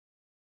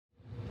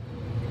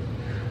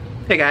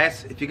Hey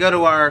guys, if you go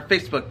to our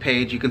Facebook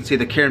page, you can see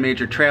the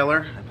Kirameiger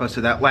trailer. I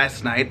posted that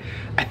last night.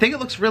 I think it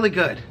looks really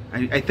good.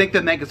 I think the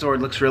Megazord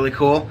looks really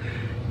cool.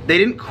 They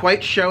didn't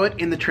quite show it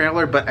in the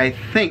trailer, but I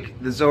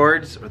think the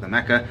Zords, or the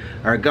Mecha,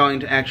 are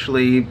going to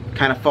actually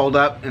kind of fold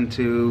up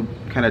into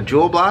kind of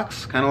jewel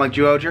blocks, kind of like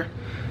Zyuohger.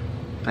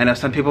 I know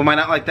some people might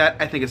not like that.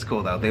 I think it's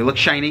cool though. They look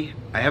shiny.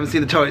 I haven't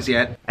seen the toys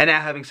yet. And now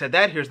having said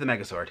that, here's the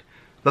Megazord.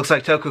 Looks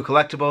like Toku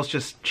Collectibles.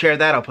 Just share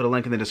that. I'll put a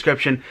link in the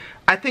description.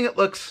 I think it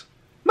looks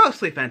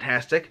mostly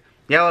fantastic.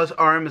 Yellow's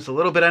arm is a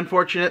little bit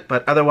unfortunate,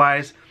 but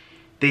otherwise,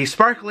 the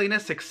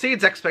sparkliness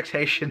exceeds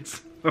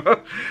expectations.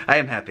 I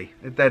am happy.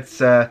 That's,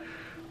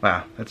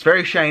 wow, that's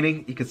very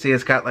shiny. You can see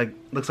it's got like,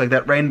 looks like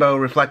that rainbow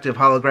reflective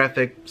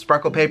holographic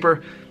sparkle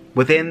paper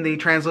within the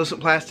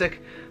translucent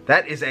plastic.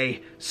 That is a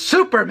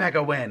super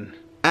mega win.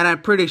 And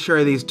I'm pretty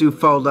sure these do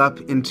fold up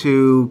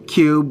into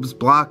cubes,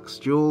 blocks,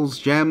 jewels,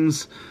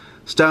 gems,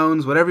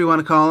 stones, whatever you want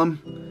to call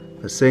them.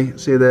 Let's see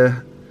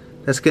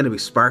that's going to be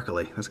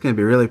sparkly. That's going to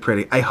be really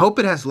pretty. I hope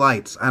it has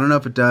lights. I don't know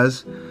if it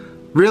does.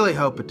 Really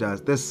hope it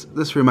does.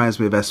 This reminds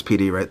me of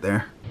SPD right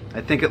there.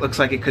 I think it looks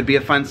like it could be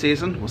a fun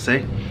season. We'll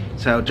see.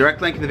 So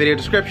direct link in the video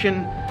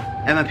description.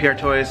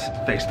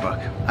 MMPRtoys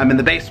Facebook. I'm in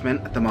the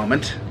basement at the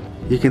moment.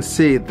 You can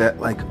see that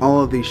like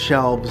all of these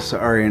shelves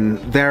are in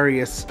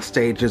various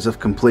stages of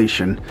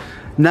completion.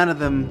 None of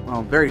them,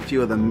 well, very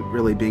few of them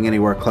really being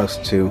anywhere close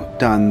to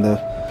done. The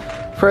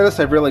furthest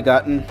I've really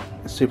gotten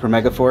is Super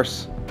Mega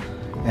Force.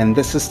 And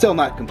this is still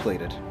not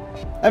completed.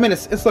 I mean,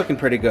 it's looking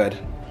pretty good.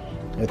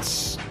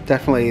 It's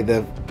definitely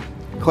the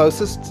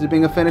closest to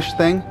being a finished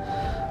thing.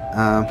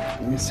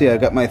 You can see I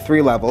got my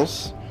 3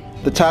 levels.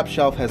 The top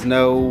shelf has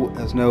no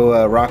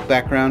rock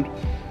background,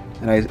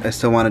 and I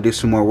still want to do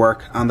some more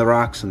work on the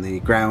rocks and the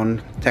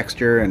ground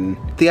texture. And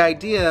the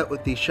idea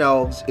with these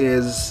shelves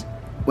is,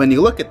 when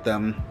you look at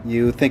them,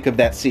 you think of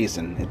that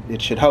season. It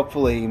should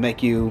hopefully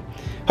take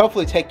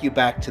you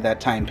back to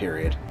that time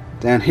period.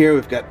 Down here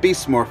we've got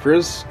Beast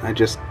Morphers. I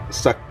just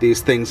stuck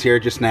these things here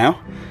just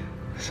now.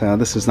 So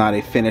this is not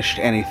a finished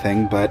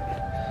anything, but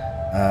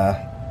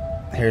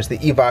here's the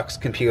Evox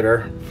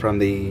computer from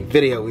the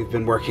video we've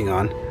been working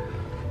on.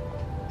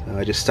 So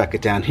I just stuck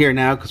it down here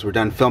now because we're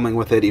done filming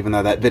with it, even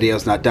though that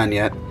video's not done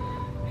yet.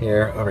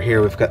 Over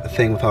here we've got the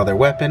thing with all their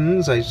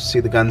weapons. I see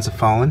the guns have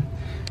fallen.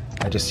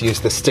 I just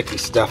used the sticky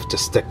stuff to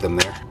stick them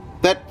there.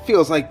 That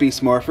feels like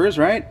Beast Morphers,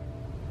 right?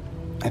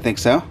 I think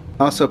so.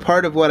 Also,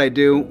 part of what I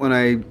do when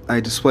I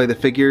display the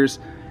figures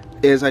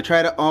is I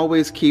try to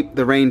always keep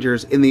the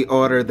Rangers in the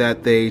order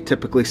that they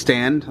typically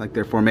stand, like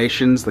their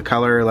formations, the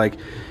color. Like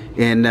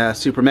in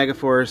Super Mega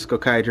Force,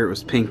 Gokaiger, it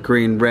was pink,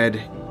 green, red,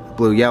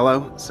 blue,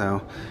 yellow.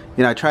 So,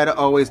 you know, I try to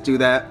always do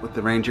that with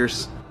the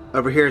Rangers.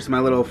 Over here is my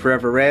little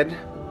Forever Red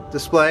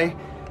display.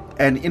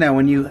 And, you know,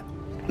 when you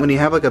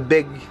have like a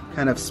big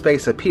kind of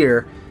space up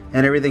here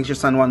and everything's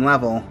just on one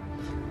level,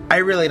 I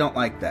really don't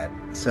like that.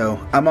 So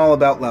I'm all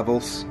about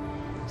levels.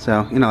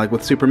 So, you know, like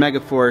with Super Mega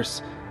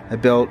Force, I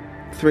built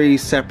 3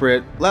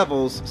 separate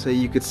levels so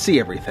you could see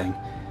everything.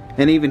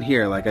 And even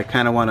here, like I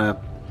kind of want to,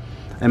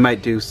 I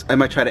might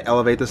try to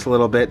elevate this a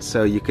little bit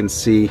so you can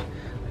see,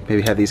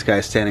 maybe have these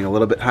guys standing a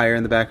little bit higher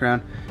in the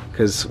background.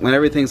 Because when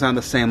everything's on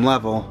the same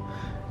level,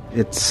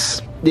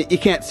 you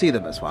can't see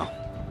them as well.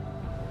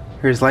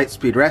 Here's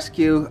Lightspeed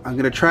Rescue. I'm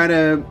going to try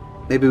to,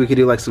 maybe we could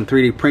do like some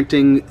 3D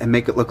printing and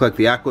make it look like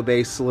the Aqua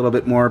Base a little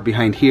bit more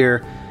behind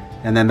here.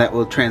 And then that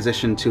will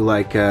transition to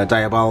like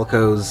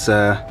Diabolico's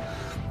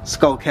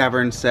Skull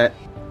Cavern set.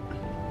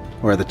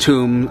 Or the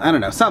Tomb, I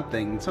don't know,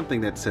 something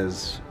that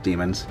says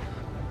demons.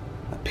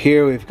 Up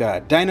here we've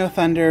got Dino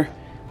Thunder.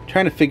 I'm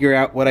trying to figure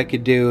out what I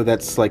could do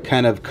that's like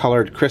kind of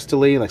colored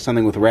crystally, like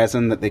something with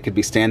resin that they could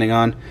be standing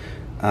on.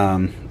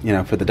 You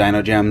know, for the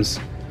Dino Gems.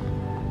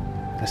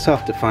 I still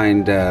have to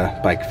find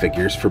bike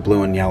figures for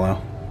blue and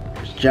yellow.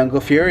 There's Jungle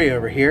Fury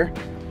over here.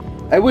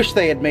 I wish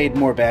they had made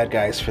more bad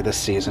guys for this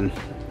season.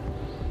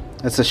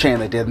 It's a shame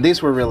they didn't.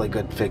 These were really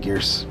good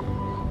figures.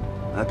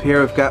 Up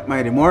here we've got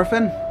Mighty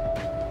Morphin.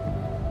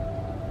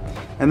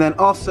 And then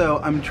also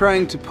I'm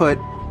trying to put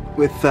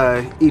with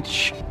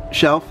each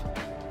shelf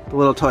the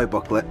little toy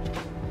booklet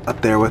up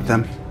there with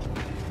them.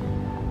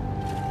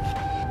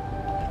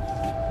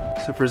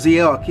 So for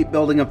Zeo, I'll keep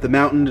building up the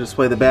mountain to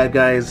display the bad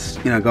guys,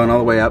 you know, going all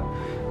the way up.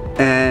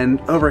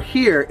 And over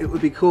here, it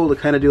would be cool to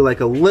kind of do like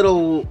a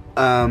little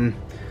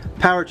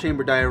power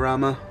chamber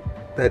diorama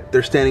that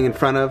they're standing in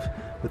front of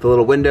with the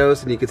little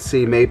windows, and you could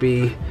see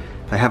maybe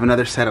if I have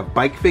another set of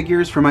bike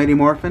figures for Mighty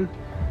Morphin,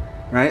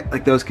 right?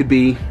 Like those could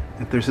be,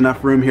 if there's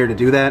enough room here to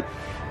do that.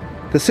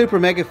 The Super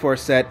Mega Force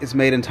set is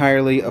made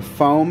entirely of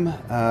foam.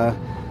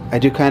 I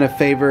do kind of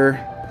favor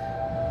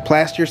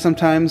plaster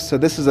sometimes, so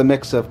this is a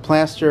mix of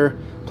plaster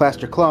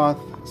cloth,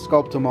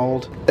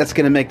 Sculptamold. That's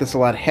going to make this a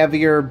lot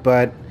heavier,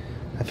 but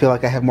I feel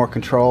like I have more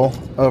control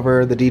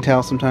over the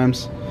detail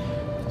sometimes.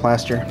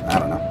 Plaster, I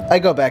don't know. I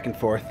go back and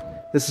forth.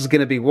 This is going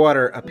to be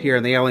water up here,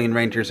 and the Alien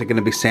Rangers are going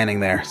to be standing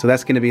there. So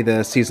that's going to be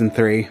the Season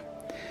 3.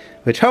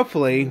 Which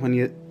hopefully, when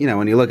you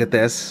look at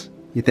this,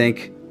 you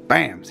think,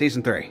 bam,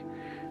 Season 3.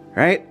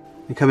 Right?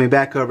 And coming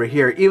back over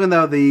here, even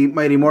though the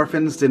Mighty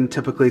Morphins didn't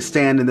typically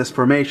stand in this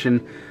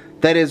formation,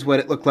 that is what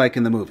it looked like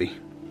in the movie.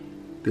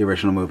 The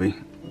original movie.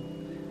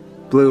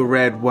 Blue,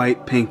 red,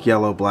 white, pink,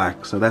 yellow,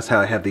 black. So that's how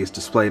I have these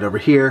displayed over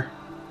here.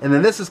 And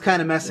then this is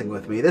kind of messing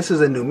with me. This is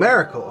a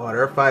numerical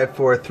order, 5,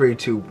 4, 3,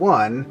 2,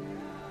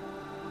 1.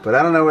 But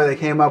I don't know where they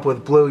came up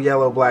with blue,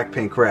 yellow, black,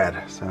 pink,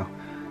 red. So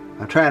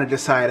I'm trying to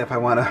decide if I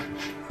want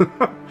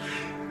to...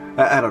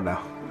 I don't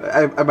know.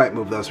 I might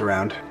move those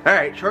around.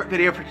 Alright, short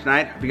video for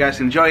tonight. Hope you guys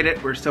enjoyed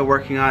it. We're still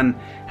working on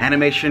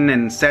animation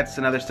and sets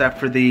and other stuff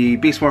for the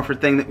Beast Morpher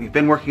thing that we've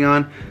been working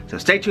on. So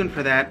stay tuned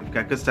for that. We've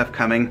got good stuff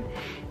coming.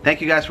 Thank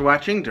you guys for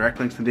watching. Direct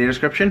links in the video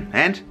description.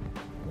 And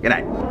good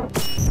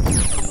night.